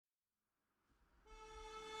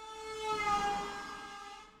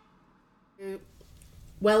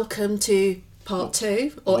welcome to part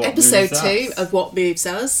 2 or What episode Moves 2 Us. of What Moves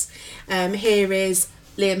Us. Here is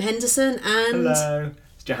Liam Henderson and Hello,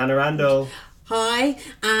 it's Johanna Randall. hi,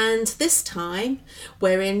 and this time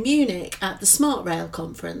we're in Munich at the Smart Rail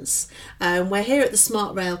conference. We're here at the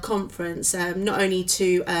Smart Rail conference not only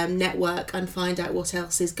to network and find out what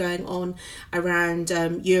else is going on around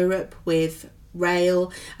Europe with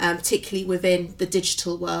rail, particularly within the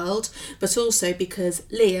digital world, but also because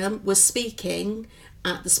Liam was speaking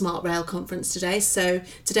at the Smart Rail conference today. So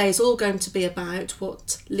today is all going to be about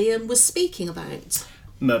what Liam was speaking about.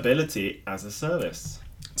 Mobility as a service.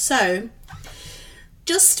 So,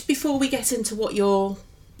 just before we get into what your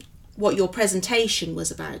presentation was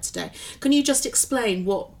about today, can you just explain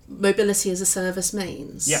what mobility as a service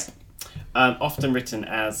means? Yep. Often written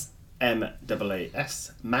as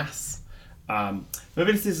MAAS, MAS.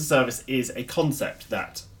 Mobility as a service is a concept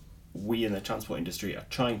that we in the transport industry are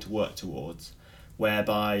trying to work towards,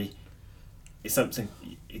 whereby it's something.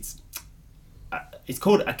 It's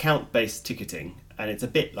called account-based ticketing, and it's a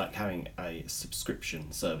bit like having a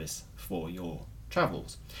subscription service for your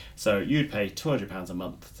travels. So you'd pay £200 a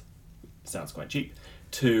month, sounds quite cheap,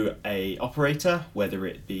 to a operator, whether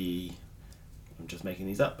it be, I'm just making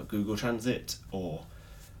these up, Google Transit or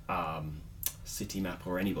Citymap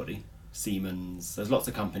or anybody, Siemens. There's lots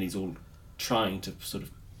of companies all trying to sort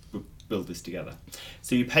of build this together.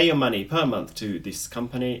 So you pay your money per month to this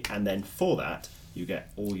company, and then for that you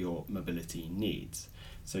get all your mobility needs.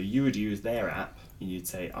 So you would use their app and you'd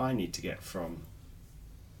say, I need to get from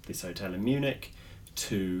this hotel in Munich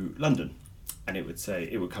to London, and it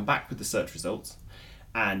would come back with the search results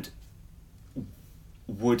and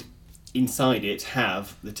would inside it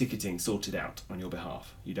have the ticketing sorted out on your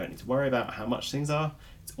behalf. You don't need to worry about how much things are,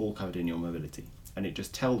 it's all covered in your mobility, and it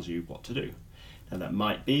just tells you what to do. Now that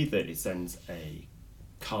might be that it sends a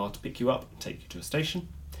car to pick you up and take you to a station.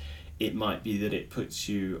 It might be that it puts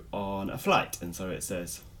you on a flight, and so it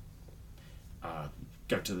says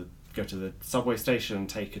go to the subway station,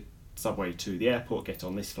 take a subway to the airport, get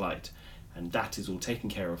on this flight, and that is all taken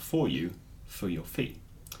care of for you for your fee.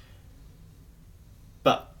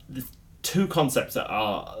 But the two concepts that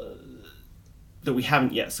we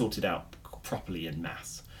haven't yet sorted out properly in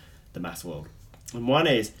the mass world. And one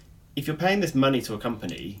is, if you're paying this money to a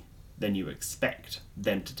company, then you expect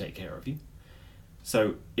them to take care of you.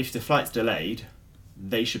 So if the flight's delayed,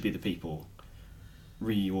 they should be the people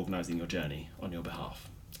reorganising your journey on your behalf.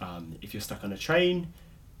 If you're stuck on a train,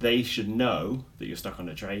 they should know that you're stuck on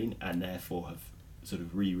a train and therefore have sort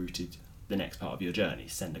of rerouted the next part of your journey,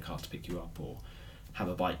 send a car to pick you up or have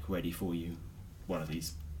a bike ready for you, one of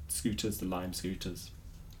these scooters, the Lime scooters.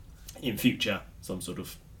 In future, some sort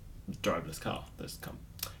of driverless car that's come.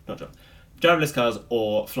 Not driverless cars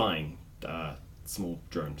or flying small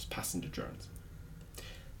drones, passenger drones.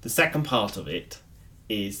 The second part of it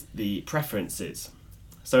is the preferences.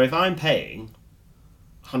 So if I'm paying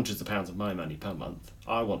hundreds of pounds of my money per month,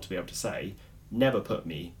 I want to be able to say, never put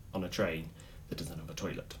me on a train that doesn't have a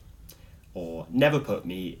toilet, or never put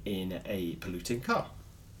me in a polluting car,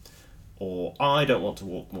 or I don't want to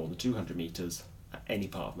walk more than 200 metres at any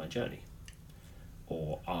part of my journey,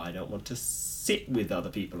 or I don't want to sit with other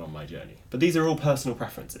people on my journey. But these are all personal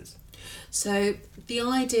preferences. So the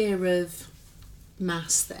idea of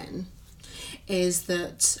MAS then is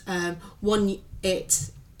that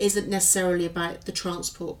it isn't necessarily about the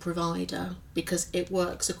transport provider, because it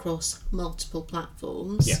works across multiple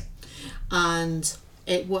platforms. Yeah. And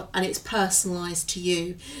it's personalised to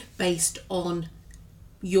you based on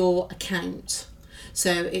your account.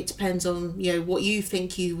 So it depends on what you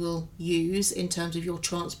think you will use in terms of your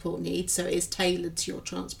transport needs. So it is tailored to your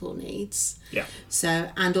transport needs. Yeah. So,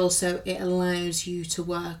 and also it allows you to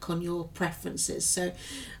work on your preferences. So,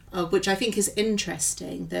 which I think is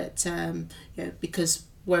interesting that because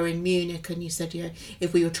we're in Munich, and you said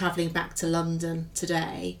if we were travelling back to London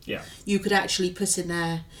today, Yeah. you could actually put in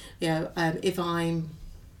there if I'm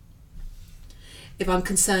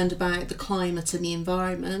concerned about the climate and the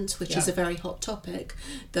environment, which is a very hot topic,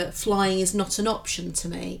 that flying is not an option to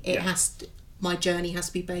me. My journey has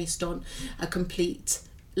to be based on a complete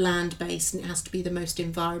land base, and it has to be the most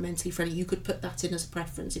environmentally friendly. You could put that in as a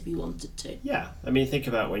preference if you wanted to. Yeah, I mean, think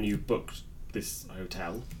about when you booked this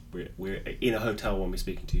hotel. We're in a hotel when we're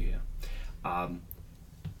speaking to you here.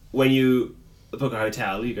 When you book a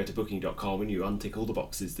hotel, you go to booking.com and you untick all the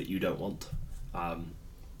boxes that you don't want.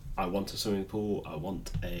 I want a swimming pool, I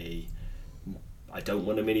don't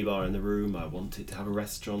want a minibar in the room, I want it to have a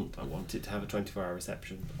restaurant, I want it to have a 24-hour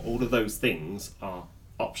reception. All of those things are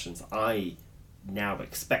options I now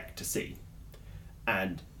expect to see.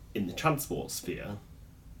 And in the transport sphere,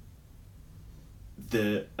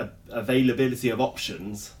 the availability of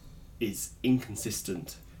options is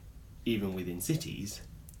inconsistent even within cities,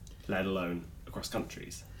 let alone across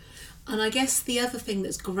countries. And I guess the other thing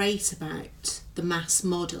that's great about the mass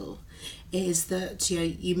model is that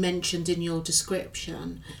you mentioned in your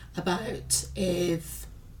description about if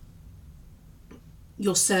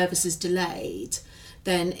your service is delayed,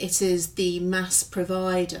 then it is the mass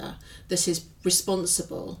provider that is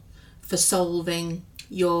responsible for solving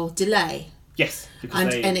your delay. Yes,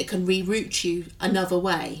 and it can reroute you another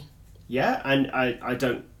way. Yeah, and I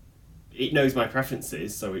don't. It knows my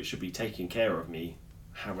preferences, so it should be taking care of me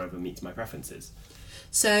however meets my preferences.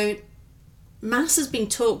 So mass has been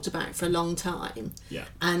talked about for a long time. Yeah.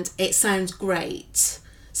 And it sounds great.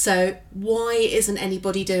 So why isn't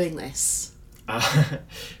anybody doing this?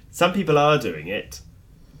 Some people are doing it,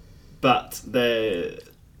 but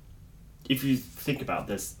if you think about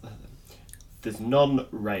this, there's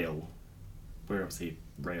non-rail. We're obviously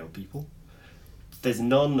rail people. There's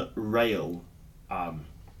non-rail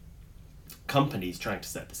companies trying to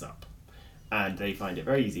set this up, and they find it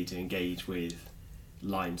very easy to engage with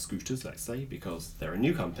Lime Scooters, let's say, because they're a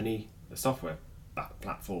new company, a software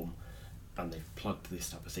platform, and they've plugged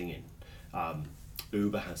this type of thing in.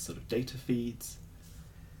 Uber has sort of data feeds.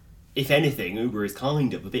 If anything, Uber is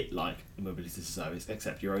kind of a bit like a mobility service,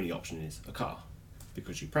 except your only option is a car,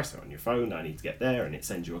 because you press it on your phone, I need to get there, and it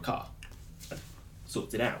sends you a car and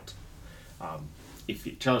sorts it out. If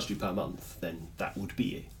it charged you per month, then that would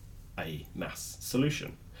be a mass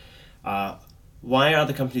solution. Why are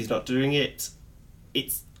other companies not doing it?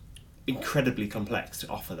 It's incredibly complex to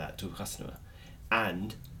offer that to a customer,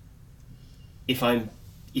 and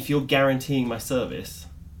if you're guaranteeing my service,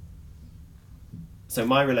 so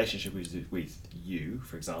my relationship with you,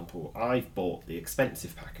 for example, I've bought the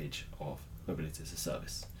expensive package of mobility as a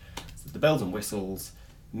service. So the bells and whistles,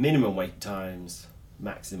 minimum wait times,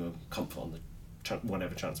 maximum comfort on the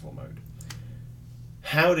whatever transport mode.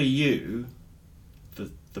 How do you,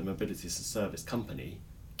 the mobility as a service company,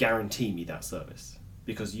 guarantee me that service?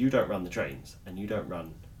 Because you don't run the trains and you don't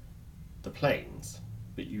run the planes,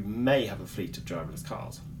 but you may have a fleet of driverless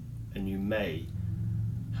cars, and you may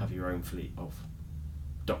have your own fleet of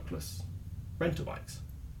dockless rental bikes.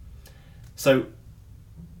 So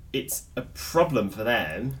it's a problem for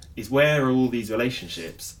them, is where are all these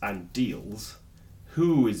relationships and deals?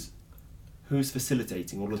 Who's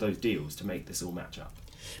facilitating all of those deals to make this all match up?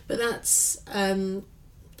 But that's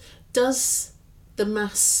does the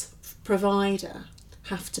mass provider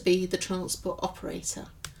have to be the transport operator,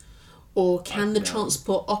 or can the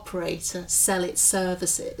transport operator sell its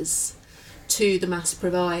services to the mass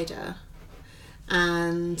provider,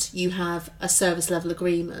 and you have a service level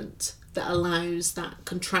agreement that allows that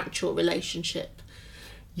contractual relationship?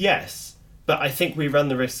 Yes, but I think we run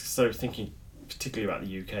the risk, so thinking particularly about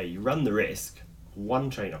the UK, you run the risk, one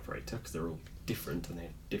train operator, because they're all different and they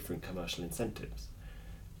have different commercial incentives.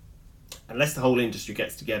 Unless the whole industry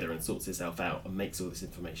gets together and sorts itself out and makes all this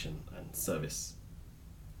information and service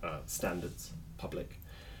standards public,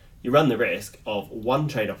 you run the risk of one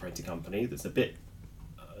train operating company that's a bit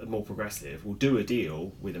more progressive will do a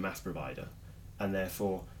deal with a mass provider, and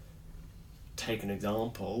therefore, take an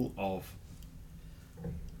example of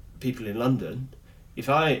people in London. If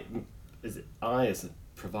I as a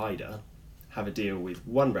provider have a deal with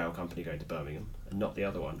one rail company going to Birmingham and not the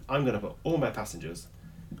other one, I'm going to put all my passengers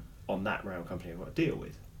on that rail company I've got to deal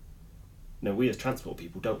with. Now, we as transport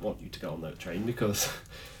people don't want you to go on that train because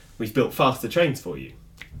we've built faster trains for you.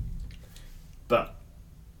 But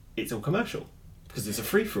it's all commercial because it's a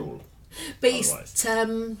free-for-all. But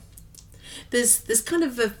there's kind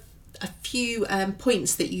of a few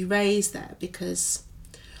points that you raise there, because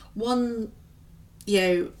one,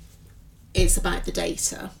 it's about the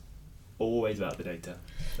data. Always about the data.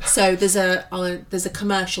 So there's a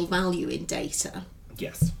commercial value in data.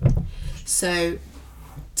 Yes. So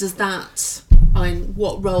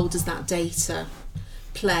what role does that data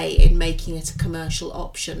play in making it a commercial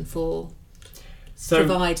option for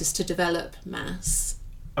providers to develop mass?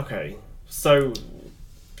 Okay, so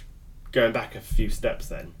going back a few steps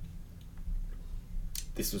then,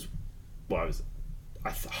 this was I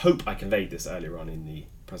hope I conveyed this earlier on in the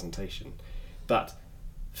presentation, but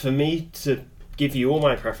for me to give you all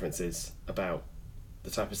my preferences about the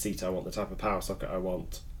type of seat I want, the type of power socket I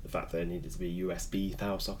want, the fact that it needed to be a USB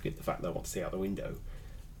power socket, the fact that I want to see out the window,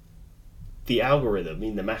 the algorithm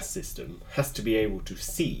in the mass system has to be able to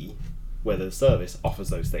see whether the service offers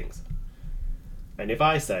those things. And if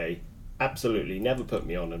I say, absolutely never put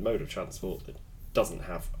me on a mode of transport that doesn't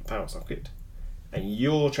have a power socket, and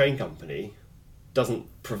your train company doesn't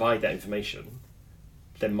provide that information,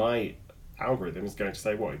 then my algorithm is going to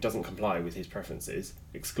say, well, it doesn't comply with his preferences,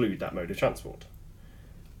 exclude that mode of transport.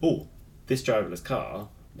 Or this driverless car,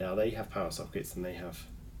 now they have power sockets and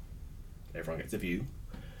everyone gets a view,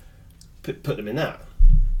 put them in that.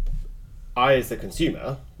 I, as the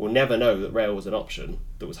consumer, will never know that rail was an option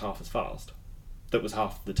that was half as fast, that was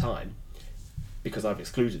half the time, because I've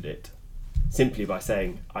excluded it simply by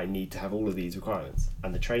saying I need to have all of these requirements.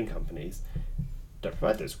 And the train companies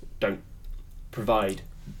don't provide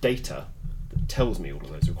data that tells me all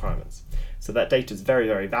of those requirements. So that data is very,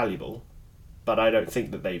 very valuable, but I don't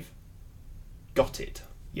think that they've got it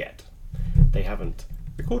yet. They haven't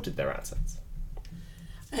recorded their assets.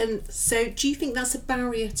 So do you think that's a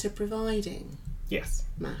barrier to providing Yes.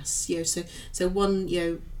 mass? So one,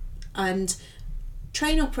 and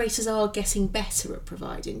train operators are getting better at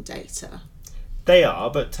providing data. They are,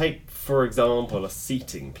 but take, for example, a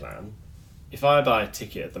seating plan. If I buy a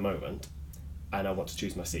ticket at the moment and I want to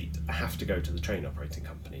choose my seat, I have to go to the train operating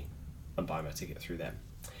company and buy my ticket through them.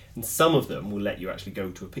 And some of them will let you actually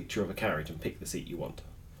go to a picture of a carriage and pick the seat you want.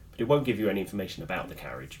 But it won't give you any information about the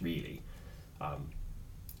carriage, really.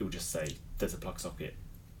 It will just say, there's a plug socket.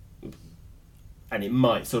 And it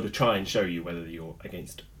might sort of try and show you whether you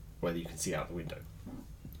can see out the window.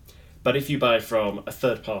 But if you buy from a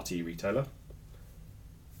third-party retailer,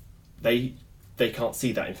 they can't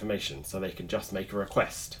see that information, so they can just make a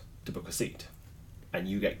request to book a seat. And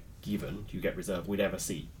you get reserved whatever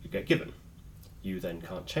seat you get given. You then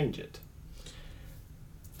can't change it.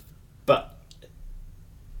 But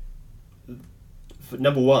for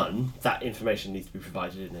number one, that information needs to be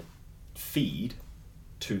provided in a feed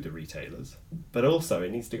to the retailers, but also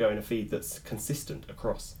it needs to go in a feed that's consistent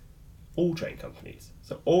across all train companies.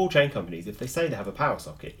 So all train companies, if they say they have a power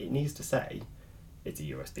socket, it needs to say it's a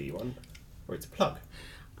USB one or it's a plug.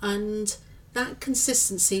 And that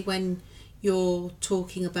consistency, when you're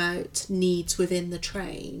talking about needs within the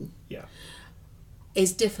train, Yeah.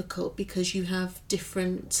 is difficult because you have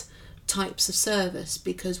different types of service.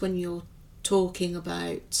 Because when you're talking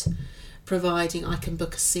about providing, I can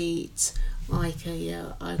book a seat, I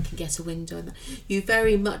can get a window, and you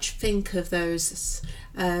very much think of those.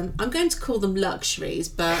 I'm going to call them luxuries,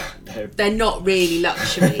 but they're not really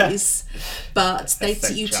luxuries. But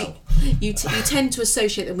you tend to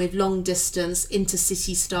associate them with long distance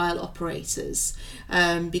intercity style operators,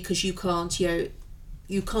 because you can't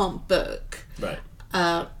book. Right.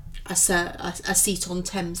 A seat on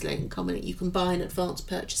Thameslink. I mean, you can buy an advance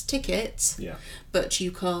purchase ticket, Yeah. but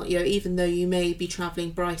you can't, even though you may be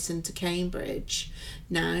travelling Brighton to Cambridge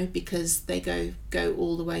now, because they go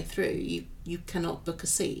all the way through, you cannot book a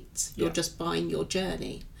seat. You're just buying your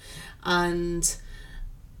journey. And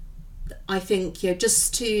I think,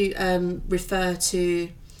 just to refer to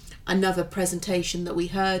another presentation that we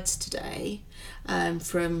heard today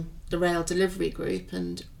from the Rail Delivery Group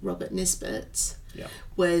and Robert Nisbet,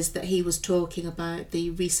 was that he was talking about the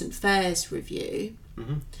recent fares review,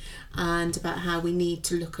 and about how we need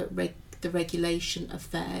to look at the regulation of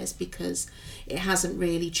fares, because it hasn't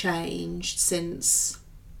really changed since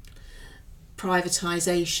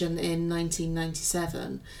privatisation in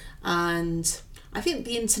 1997. And I think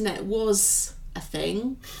the internet was a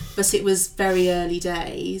thing, but it was very early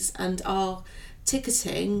days, and our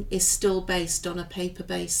ticketing is still based on a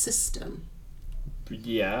paper-based system.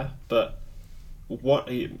 Yeah, but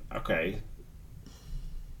okay,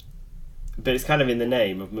 but it's kind of in the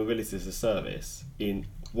name of mobility as a service. In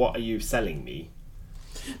what are you selling me?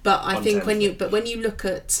 But I think when you look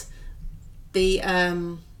at the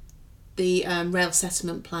rail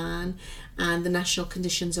settlement plan and the national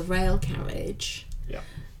conditions of rail carriage,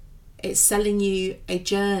 it's selling you a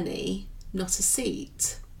journey, not a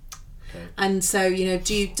seat. Okay. And so,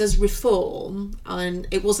 does reform, and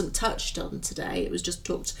it wasn't touched on today, it was just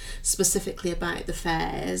talked specifically about the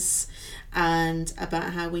fares and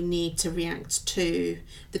about how we need to react to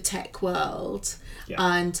the tech world,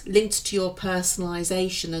 and linked to your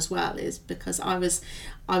personalisation as well, is because I was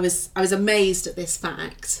amazed at this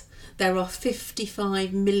fact. There are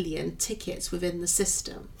 55 million tickets within the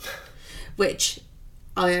system, which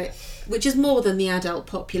is more than the adult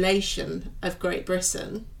population of Great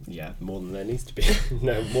Britain. Yeah, more than there needs to be.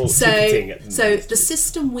 No, more ticketing. So the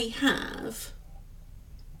system we have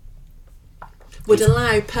would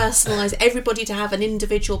allow everybody to have an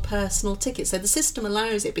individual personal ticket. So the system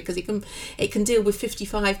allows it because it can deal with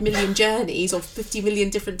 55 million journeys or 50 million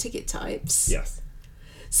different ticket types. Yes.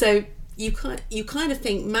 So you kind of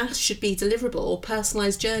think mass should be deliverable, or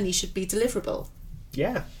personalised journey should be deliverable.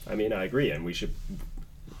 Yeah, I mean, I agree, and we should.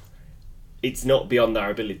 It's not beyond our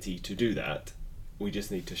ability to do that. We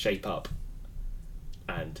just need to shape up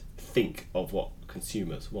and think of what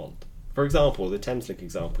consumers want. For example, the Thameslink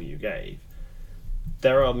example you gave,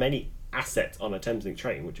 there are many assets on a Thameslink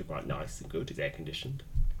train which are quite nice and good. It's air conditioned.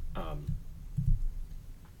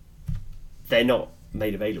 They're not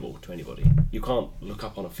made available to anybody. You can't look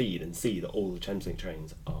up on a feed and see that all the Thameslink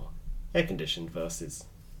trains are air conditioned versus,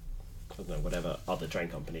 I don't know, whatever other train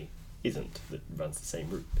company isn't that runs the same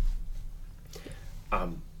route.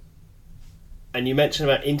 And you mentioned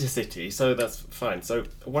about intercity, so that's fine. So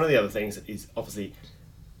one of the other things is obviously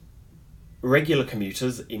regular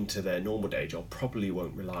commuters into their normal day job probably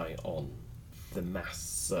won't rely on the mass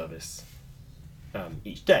service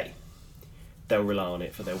each day. They'll rely on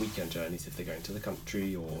it for their weekend journeys if they're going to the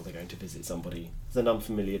country or they're going to visit somebody. It's an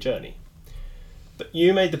unfamiliar journey. But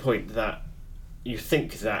you made the point that you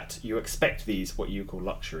think that you expect these, what you call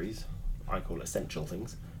luxuries, I call essential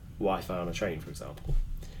things, Wi-Fi on a train, for example.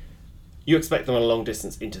 You expect them on a long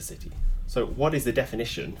distance intercity. So what is the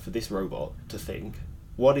definition for this robot to think,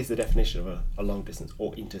 what is the definition of a long distance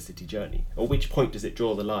or intercity journey? Or which point does it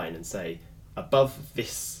draw the line and say, above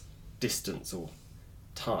this distance or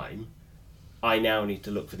time, I now need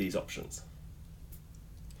to look for these options?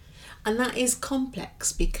 And that is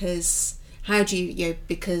complex because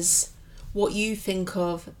because what you think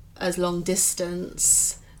of as long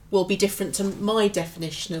distance will be different to my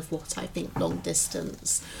definition of what I think long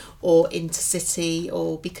distance or intercity,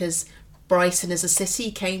 or because Brighton is a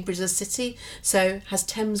city, Cambridge is a city. So has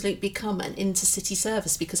Thameslink become an intercity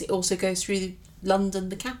service because it also goes through London,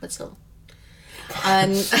 the capital?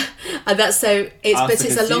 And that's so it's As but the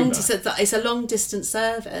it's a long consumer. it's a long distance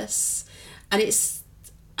service,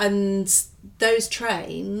 and those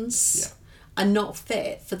trains are not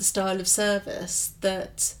fit for the style of service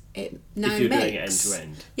that it now if you're makes. doing it end to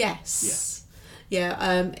end. Yes.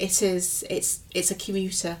 Yeah. It's a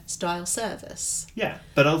commuter style service. Yeah,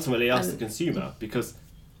 but ultimately ask the And- consumer, because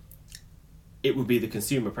it would be the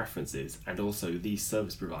consumer preferences and also these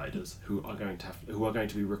service providers who are going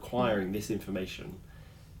to be requiring this information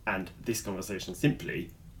and this conversation.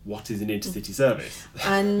 Simply, what is an intercity service?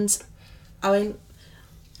 And I mean,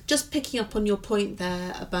 just picking up on your point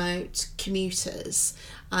there about commuters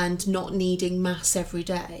and not needing mass every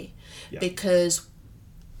day, Yeah. because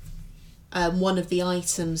one of the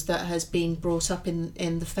items that has been brought up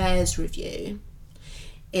in the fares review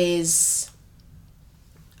is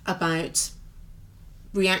about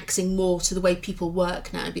reacting more to the way people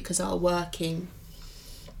work now, because our working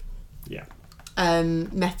Yeah,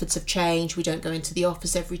 methods have changed. We don't go into the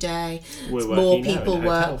office every day. we're More working now people in a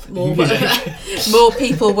work hotel. more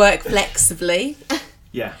people work flexibly.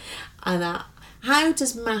 Yeah, And how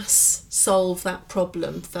does mass solve that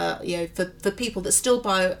problem for for people that still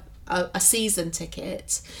buy a season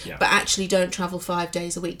ticket Yeah. but actually don't travel 5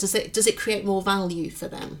 days a week? Does it create more value for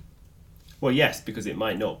them? well, yes, because it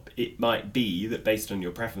might not. It might be that based on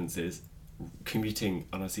your preferences, commuting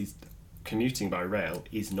by rail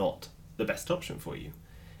is not the best option for you.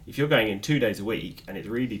 If you're going in 2 days a week and it's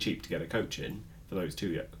really cheap to get a coach in for those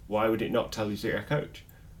 2, why would it not tell you to get a coach?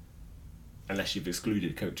 Unless you've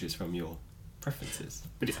excluded coaches from your preferences.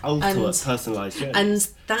 But it's ultimate And- personalised journey. And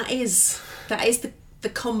that is the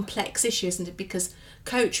complex issue, isn't it? Because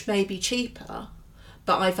coach may be cheaper,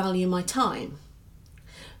 but I value my time.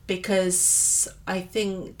 Because I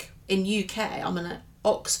think in UK,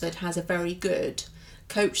 Oxford has a very good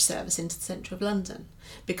coach service into the centre of London,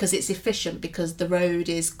 because it's efficient, because the road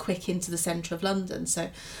is quick into the centre of London. So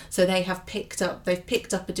they've picked up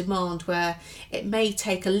a demand where it may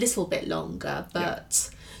take a little bit longer, but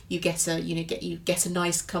you get a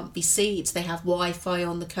nice comfy seat. They have Wi-Fi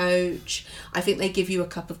on the coach. I think they give you a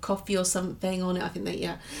cup of coffee or something on it. I think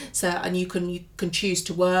so, and you can choose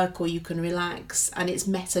to work or you can relax, and it's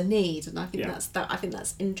met a need. And I think I think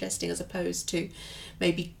that's interesting, as opposed to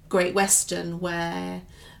maybe Great Western, where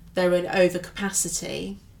they're in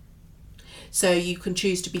overcapacity. So you can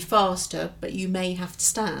choose to be faster, but you may have to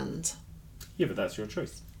stand. Yeah, but that's your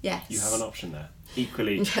choice. Yes. You have an option there.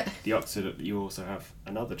 Equally, the Oxford, you also have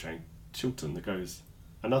another train, Chiltern, that goes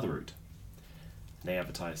another route. And they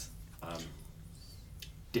advertise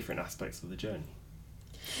different aspects of the journey.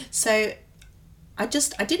 So I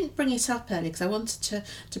didn't bring it up earlier because I wanted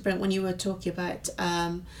to bring, when you were talking about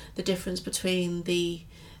the difference between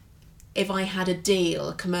if I had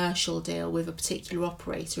a commercial deal with a particular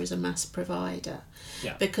operator as a mass provider.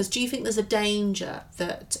 Yeah. Because do you think there's a danger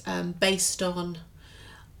that based on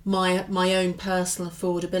my own personal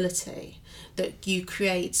affordability, that you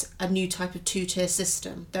create a new type of two-tier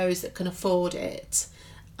system, those that can afford it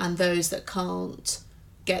and those that can't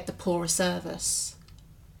get the poorer service?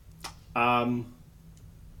 There's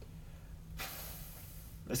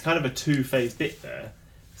kind of a two-phase bit there.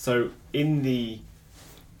 So in the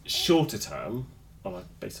shorter term,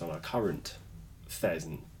 based on our current fares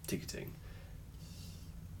and ticketing,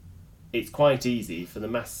 it's quite easy for the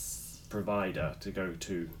mass provider to go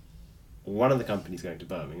to one of the companies going to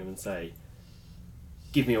Birmingham and say,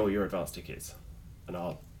 give me all your advance tickets and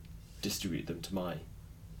I'll distribute them to my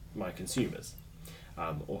consumers,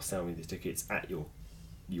 or sell me the tickets at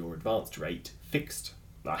your advanced rate fixed.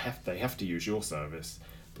 They have to use your service,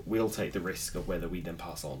 but we'll take the risk of whether we then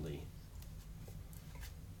pass on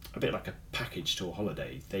a bit like a package tour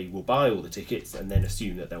holiday. They will buy all the tickets and then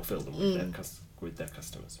assume that they'll fill them with their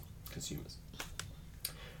consumers.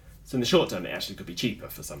 So in the short term, it actually could be cheaper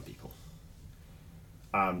for some people.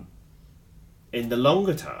 In the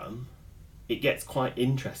longer term, it gets quite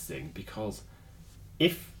interesting, because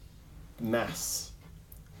if mass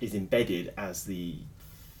is embedded as the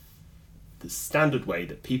standard way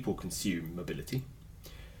that people consume mobility,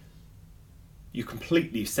 you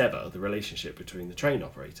completely sever the relationship between the train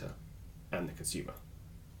operator and the consumer.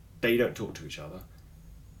 They don't talk to each other.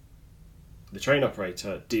 The train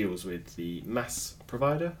operator deals with the mass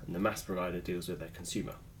provider, and the mass provider deals with their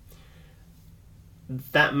consumer.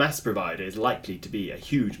 That mass provider is likely to be a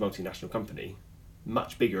huge multinational company,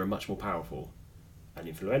 much bigger and much more powerful and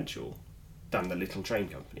influential than the little train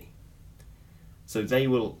company. So they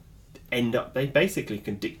will they basically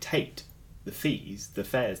can dictate the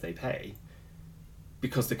fares they pay,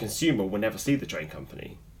 because the consumer will never see the train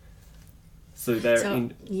company. So they're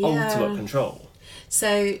in ultimate control.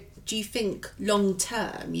 So do you think long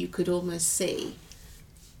term you could almost see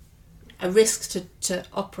a risk to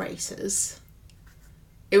operators?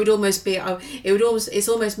 It's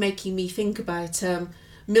almost making me think about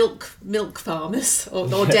milk farmers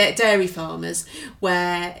or dairy farmers,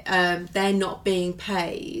 where they're not being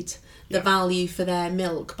paid the value for their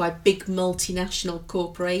milk by big multinational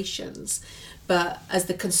corporations, but as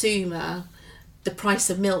the consumer, the price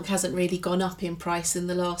of milk hasn't really gone up in price in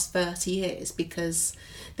the last 30 years because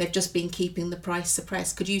they've just been keeping the price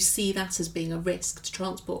suppressed. Could you see that as being a risk to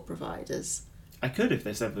transport providers? I could, if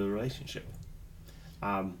they sever the relationship.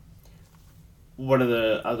 One of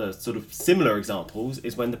the other sort of similar examples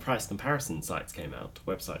is when the price comparison sites came out,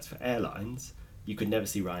 websites for airlines. You could never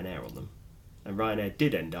see Ryanair on them. And Ryanair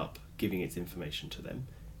did end up giving its information to them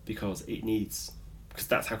because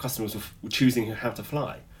that's how customers were choosing how to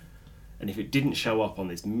fly. And if it didn't show up on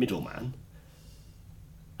this middleman,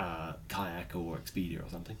 Kayak or Expedia or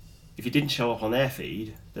something, if it didn't show up on their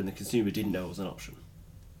feed, then the consumer didn't know it was an option.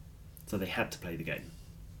 So they had to play the game.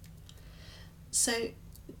 So,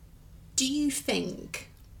 do you think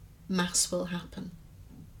mass will happen?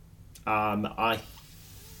 I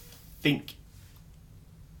think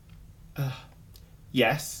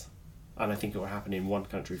yes, and I think it will happen in one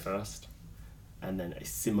country first, and then a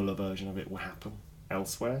similar version of it will happen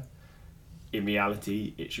elsewhere. In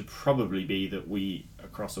reality, it should probably be that we,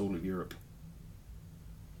 across all of Europe,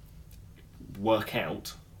 work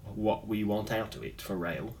out what we want out of it for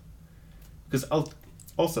rail. Because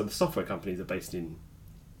also the software companies are based in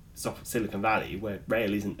Silicon Valley, where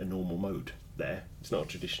rail isn't a normal mode there. It's not a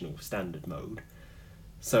traditional standard mode.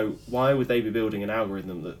 So why would they be building an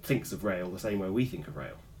algorithm that thinks of rail the same way we think of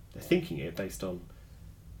rail? They're thinking it based on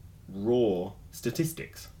raw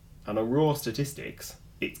statistics. And on raw statistics,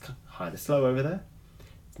 it's kind of slow over there.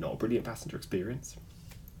 It's not a brilliant passenger experience.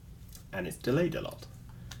 And it's delayed a lot.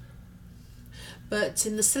 But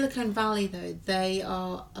in the Silicon Valley, though, they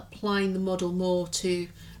are applying the model more to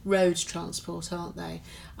road transport, aren't they?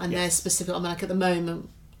 And they're specific. Like at the moment,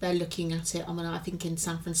 they're looking at it. I think in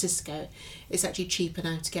San Francisco, it's actually cheaper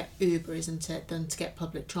now to get Uber, isn't it, than to get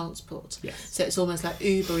public transport. Yes. So it's almost like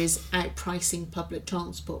Uber is outpricing public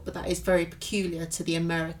transport, but that is very peculiar to the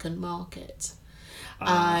American market.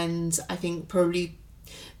 And I think probably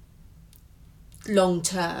long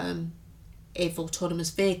term, if autonomous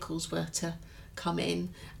vehicles were to come in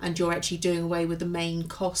and you're actually doing away with the main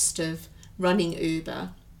cost of running Uber,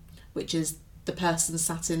 which is the person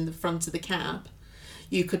sat in the front of the cab,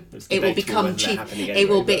 it will become cheap. It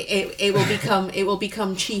will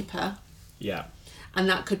become cheaper. Yeah. And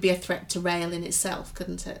that could be a threat to rail in itself,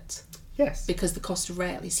 couldn't it? Yes. Because the cost of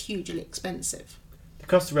rail is hugely expensive. The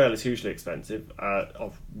cost of rail is hugely expensive,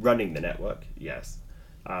 of running the network, yes.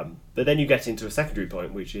 But then you get into a secondary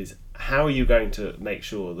point, which is how are you going to make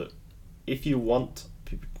sure that if you want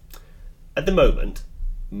people... At the moment,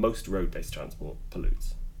 most road-based transport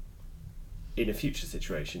pollutes. In a future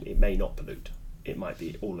situation, it may not pollute. It might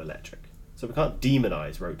be all electric. So we can't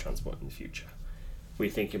demonise road transport in the future. We're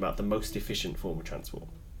thinking about the most efficient form of transport.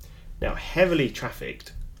 Now, heavily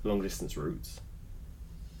trafficked long-distance routes,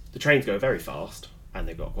 the trains go very fast, and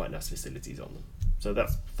they've got quite nice facilities on them. So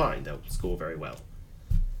that's fine, they'll score very well.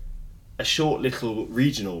 a short little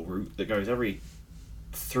regional route that goes every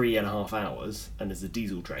 3.5 hours and is a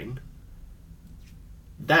diesel train,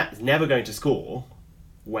 that's never going to score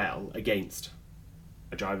well against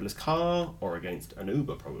a driverless car or against an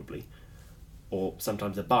Uber probably, or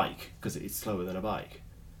sometimes a bike because it's slower than a bike.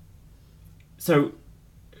 So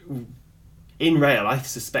in rail, I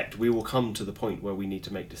suspect we will come to the point where we need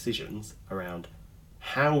to make decisions around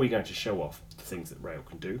how are we going to show off the things that rail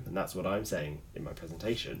can do, and that's what I'm saying in my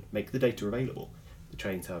presentation. Make the data available. The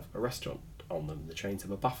trains have a restaurant on them, the trains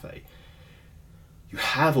have a buffet. You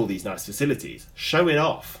have all these nice facilities. Show it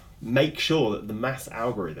off. Make sure that the mass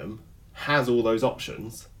algorithm has all those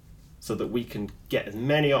options so that we can get as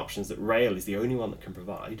many options that rail is the only one that can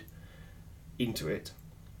provide into it.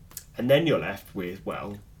 And then you're left with,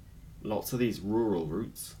 well, lots of these rural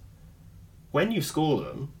routes. When you score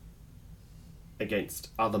them against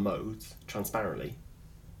other modes transparently,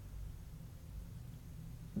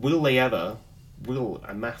 will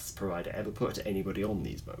a mass provider ever put anybody on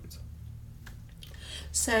these modes?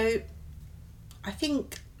 So I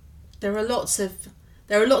think there are lots of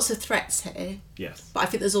threats here. Yes. But I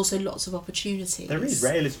think there's also lots of opportunities. There is.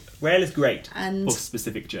 Rail is great and for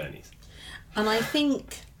specific journeys. And I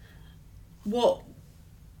think what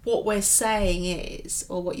we're saying is,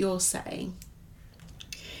 or what you're saying,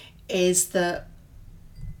 is that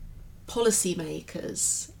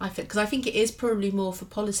policymakers, because I think it is probably more for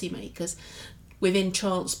policymakers within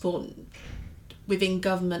transport, within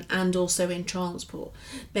government and also in transport,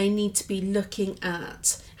 they need to be looking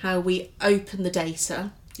at how we open the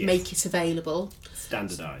data, yes, make it available.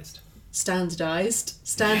 Standardised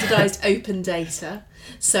open data,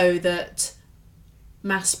 so that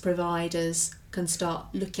mass providers can start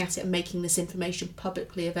looking at it and making this information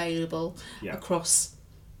publicly available, yeah, across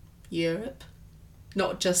Europe,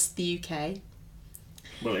 not just the UK.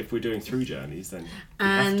 Well, if we're doing through journeys, then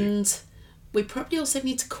we probably also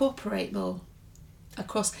need to cooperate more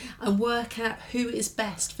across and work out who is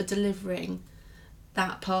best for delivering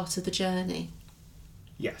that part of the journey.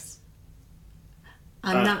 Yes.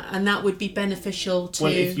 And that would be beneficial to...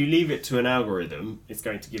 Well, if you leave it to an algorithm, it's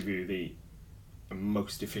going to give you the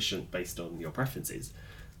most efficient based on your preferences,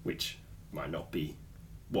 which might not be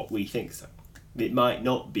what we think. So it might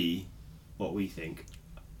not be what we think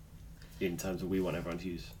in terms of we want everyone to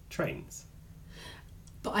use trains.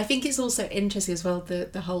 But I think it's also interesting as well,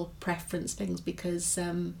 the whole preference things, because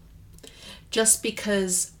just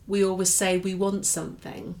because we always say we want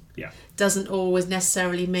something, yeah, doesn't always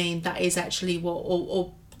necessarily mean that is actually what,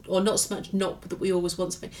 or not so much not that we always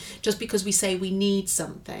want something. Just because we say we need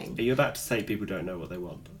something. Are you about to say people don't know what they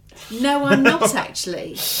want? No, I'm not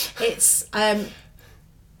actually. It's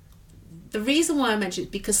the reason why I mention it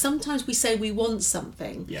is because sometimes we say we want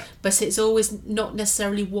something, yeah, but it's always not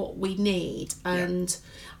necessarily what we need. And yeah,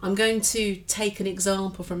 I'm going to take an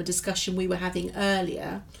example from a discussion we were having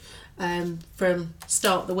earlier from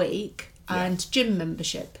Start the Week and yeah, gym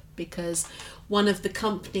membership, because one of the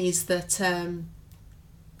companies that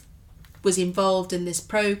was involved in this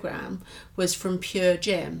programme was from Pure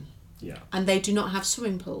Gym, yeah, and they do not have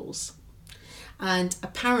swimming pools. And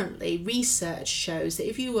apparently research shows that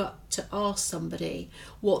if you were to ask somebody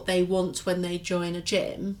what they want when they join a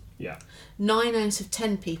gym, yeah, 9 out of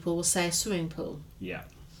 10 people will say a swimming pool. Yeah.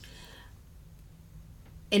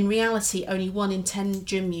 In reality, only 1 in 10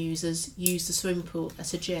 gym users use the swimming pool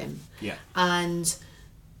at a gym. Yeah. And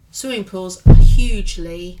swimming pools are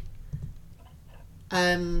hugely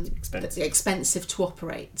expensive to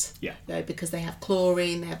operate. Yeah. You know, because they have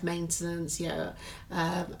chlorine, they have maintenance,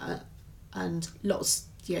 and lots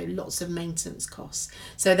of maintenance costs.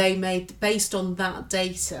 So they made, based on that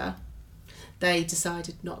data, they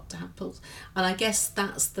decided not to have pools. And I guess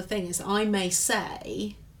that's the thing, is I may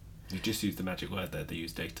say... You just used the magic word there, they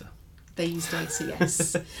use data. They use data,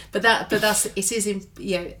 yes. but that's, it is,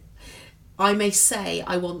 I may say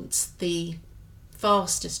I want the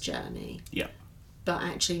fastest journey. Yeah. But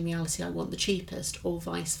actually in reality I want the cheapest, or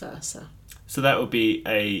vice versa. So that would be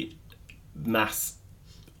a mass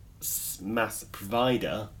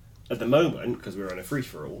provider at the moment, because we're on a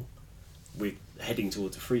free-for-all, we're heading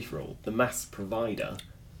towards a free-for-all. The mass provider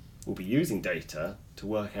will be using data to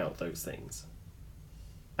work out those things,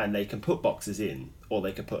 and they can put boxes in, or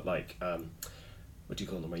they can put like what do you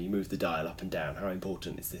call them, where you move the dial up and down, how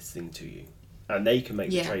important is this thing to you, and they can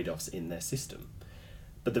make the trade-offs in their system.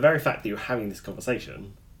 But the very fact that you're having this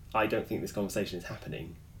conversation, I don't think this conversation is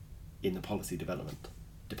happening in the policy development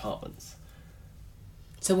departments.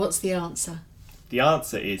 So what's the answer? The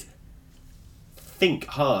answer is think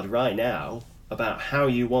hard right now about how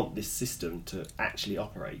you want this system to actually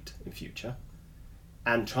operate in future,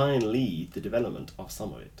 and try and lead the development of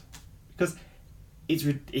some of it. Because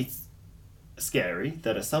it's scary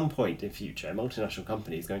that at some point in future, a multinational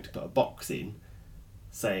company is going to put a box in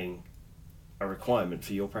saying a requirement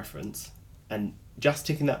for your preference, and just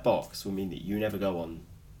ticking that box will mean that you never go on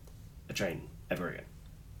a train ever again.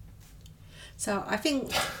 So I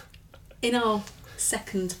think in our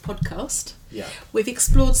second podcast, Yeah. we've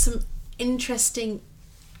explored some interesting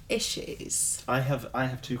issues. I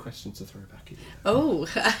have 2 questions to throw back at you. Oh,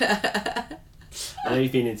 I know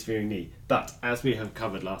you've been interviewing me, but as we have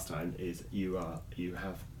covered last time, is you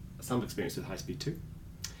have some experience with High Speed 2,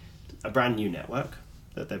 a brand new network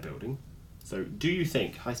that they're building. So do you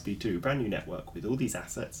think High Speed 2, brand new network with all these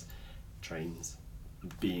assets, trains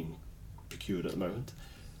being procured at the moment,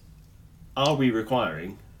 are we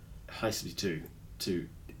requiring High Speed 2 to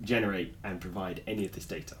generate and provide any of this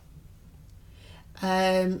data?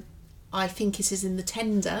 I think it is in the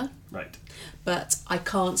tender, Right. but I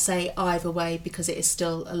can't say either way because it is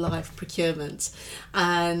still a live procurement.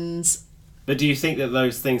 And But do you think that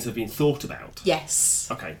those things have been thought about? yes,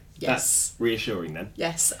 Okay. Yes. That's reassuring then.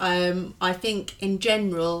 yes. I think in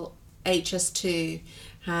general, HS2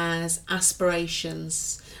 has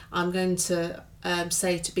aspirations. I'm going to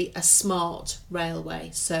say to be a smart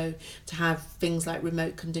railway, so to have things like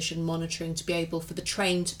remote condition monitoring, to be able for the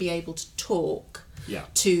train to be able to talk Yeah.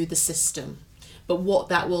 to the system. But what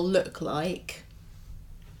that will look like,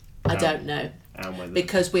 I don't know, And whether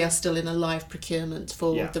because we are still in a live procurement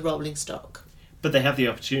for Yeah. the rolling stock. But they have the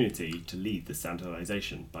opportunity to lead the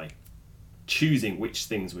standardisation by choosing which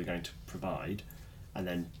things we're going to provide and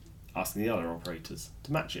then asking the other operators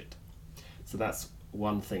to match it. So that's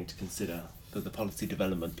one thing to consider for the policy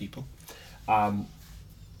development people. And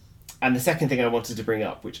the second thing I wanted to bring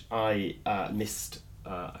up, which I missed,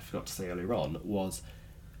 I forgot to say earlier on, was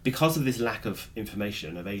because of this lack of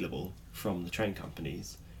information available from the train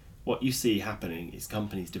companies, what you see happening is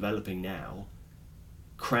companies developing now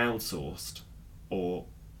crowdsourced or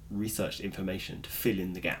researched information to fill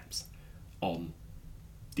in the gaps on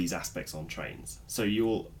these aspects on trains. So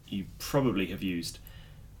you probably have used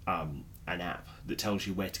an app that tells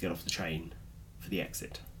you where to get off the train for the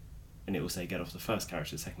exit, and it will say get off the first carriage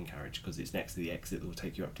to the second carriage because it's next to the exit that will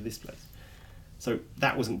take you up to this place. So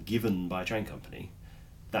that wasn't given by a train company,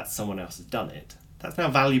 that's someone else has done it. That's now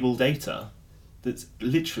valuable data that's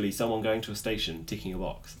literally someone going to a station ticking a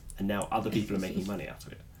box, and now other people are making money out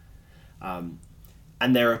of it.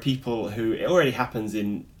 And there are people who, it already happens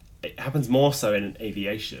more so in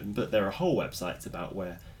aviation, but there are whole websites about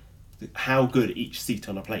how good each seat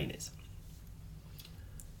on a plane is.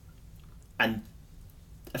 And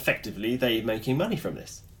effectively, they're making money from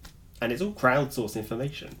this. And it's all crowdsourced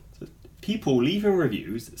information. So people leaving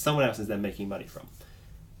reviews that someone else is then making money from.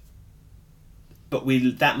 But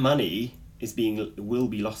that money will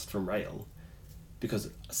be lost from rail because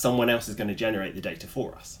someone else is going to generate the data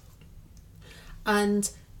for us. And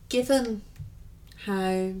given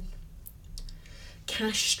how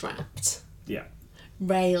cash-strapped Yeah.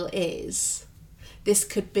 rail is, this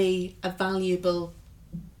could be a valuable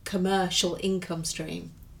commercial income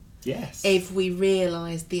stream Yes. if we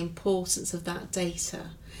realise the importance of that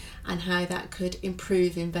data and how that could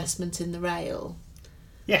improve investment in the rail.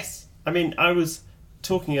 Yes. I mean, I was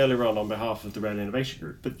talking earlier on behalf of the Rail Innovation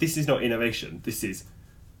Group, but this is not innovation. This is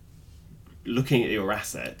looking at your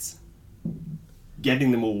assets,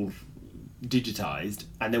 getting them all digitised,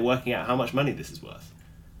 and then working out how much money this is worth.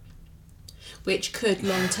 Which could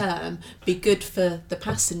long term be good for the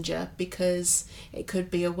passenger because it could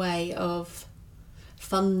be a way of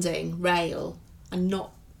funding rail and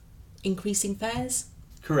not increasing fares.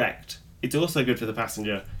 Correct. It's also good for the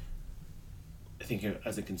passenger, I think,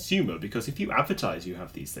 as a consumer, because if you advertise you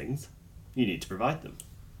have these things, you need to provide them.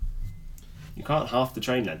 You can't half the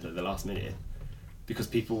train length at the last minute because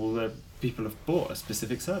people have bought a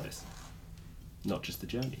specific service, not just the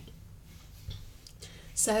journey.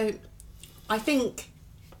 So I think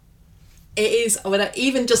it is,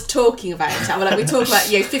 even just talking about it, we talk about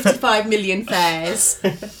 55 million fares,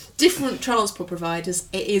 different transport providers,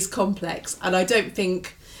 it is complex, and I don't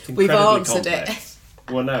think we've answered complex.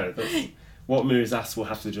 It. Well, no, what moves us will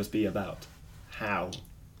have to just be about how.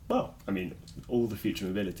 Well, I mean, all the future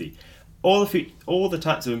mobility, all the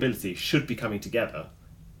types of mobility should be coming together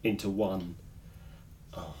into one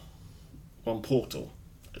portal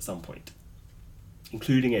at some point,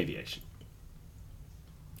 including aviation.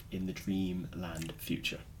 In the dreamland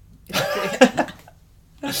future.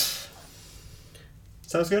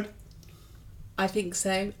 Sounds good? I think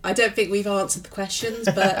so. I don't think we've answered the questions,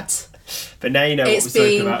 but but now you know what we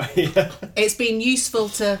spoke about. Yeah. It's been useful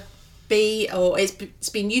to be, or it's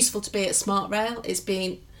been useful to be at Smart Rail. It's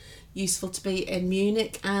been useful to be in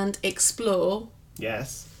Munich and explore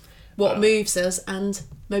Yes. what moves us and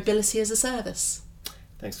mobility as a service.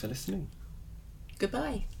 Thanks for listening.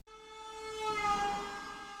 Goodbye.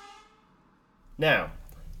 Now,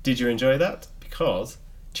 did you enjoy that? Because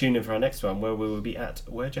tune in for our next one where we will be at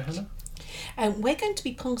where, Johanna? We're going to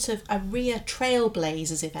be part of a RIA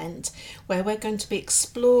Trailblazers event where we're going to be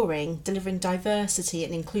exploring delivering diversity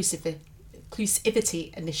and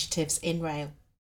inclusivity initiatives in rail.